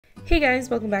Hey guys,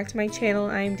 welcome back to my channel.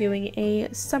 I'm doing a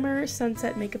summer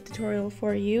sunset makeup tutorial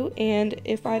for you, and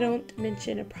if I don't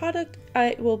mention a product,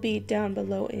 it will be down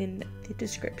below in the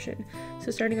description.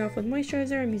 So starting off with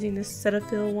moisturizer, I'm using this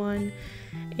Cetaphil one,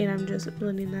 and I'm just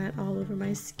blending that all over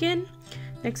my skin.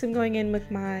 Next I'm going in with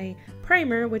my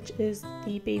primer, which is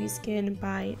the Baby Skin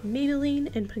by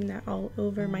Maybelline, and putting that all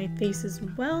over my face as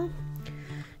well.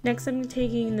 Next I'm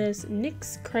taking this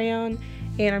NYX crayon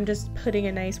and I'm just putting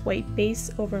a nice white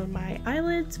base over my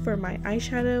eyelids for my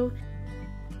eyeshadow.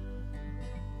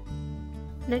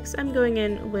 Next I'm going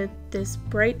in with this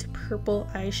bright purple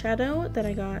eyeshadow that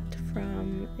I got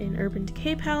from an Urban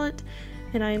Decay palette,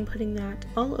 and I am putting that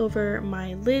all over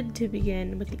my lid to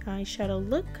begin with the eyeshadow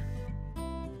look.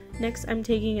 Next I'm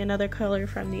taking another color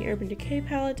from the Urban Decay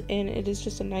palette, and it is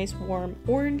just a nice warm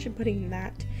orange, and putting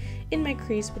that in my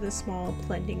crease with a small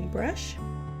blending brush.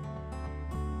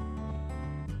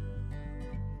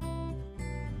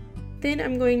 Then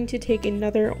I'm going to take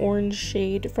another orange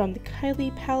shade from the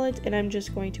Kylie palette, and I'm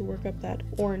just going to work up that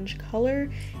orange color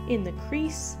in the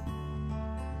crease.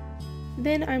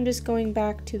 Then I'm just going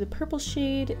back to the purple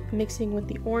shade, mixing with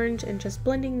the orange and just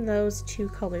blending those two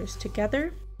colors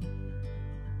together.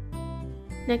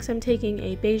 Next I'm taking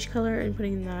a beige color and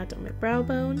putting that on my brow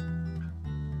bone.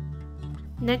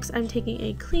 Next I'm taking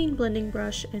a clean blending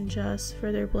brush and just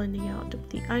further blending out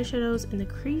the eyeshadows in the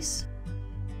crease.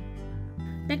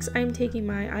 Next I'm taking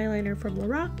my eyeliner from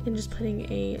Lorac and just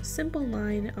putting a simple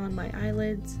line on my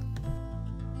eyelids.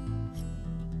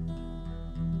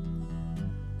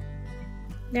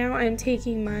 Now I'm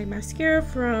taking my mascara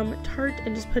from Tarte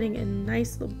and just putting a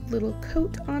nice little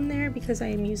coat on there because I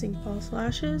am using false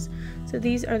lashes. So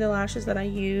these are the lashes that I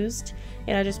used,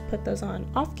 and I just put those on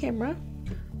off camera.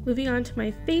 Moving on to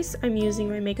my face, I'm using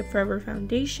my Makeup Forever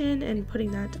foundation and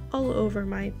putting that all over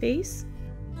my face.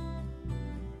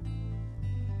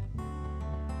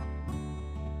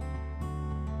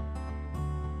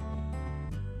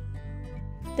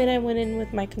 Then I went in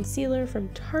with my concealer from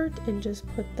Tarte and just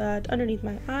put that underneath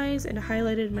my eyes and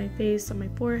highlighted my face on my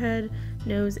forehead,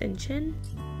 nose, and chin.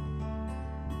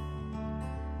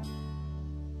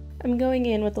 I'm going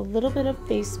in with a little bit of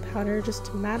face powder just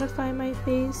to mattify my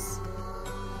face.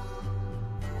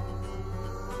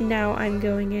 Now I'm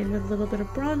going in with a little bit of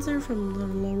bronzer from the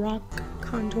Lorac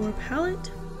contour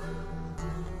palette.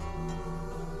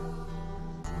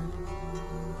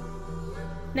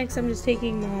 Next I'm just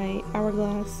taking my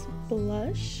Hourglass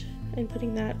blush and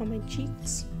putting that on my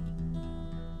cheeks.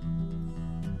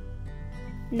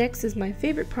 Next is my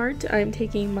favorite part. I'm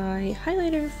taking my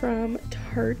highlighter from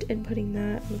Tarte and putting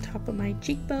that on the top of my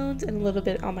cheekbones and a little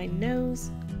bit on my nose.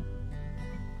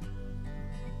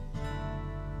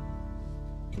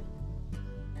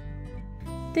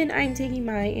 Then I'm taking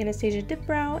my Anastasia dip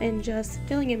brow and just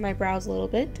filling in my brows a little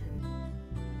bit.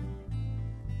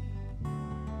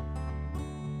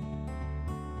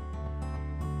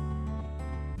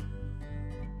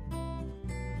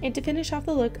 And to finish off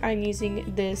the look, I'm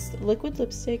using this liquid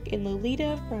lipstick in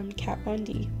Lolita from Kat Von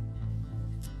D.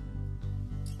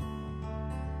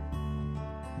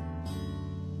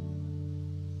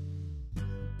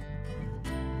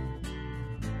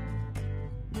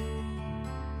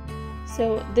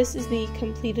 So this is the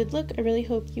completed look. I really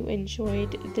hope you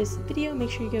enjoyed this video.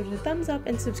 Make sure you give it a thumbs up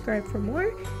and subscribe for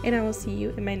more, and I will see you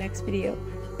in my next video.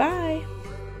 Bye!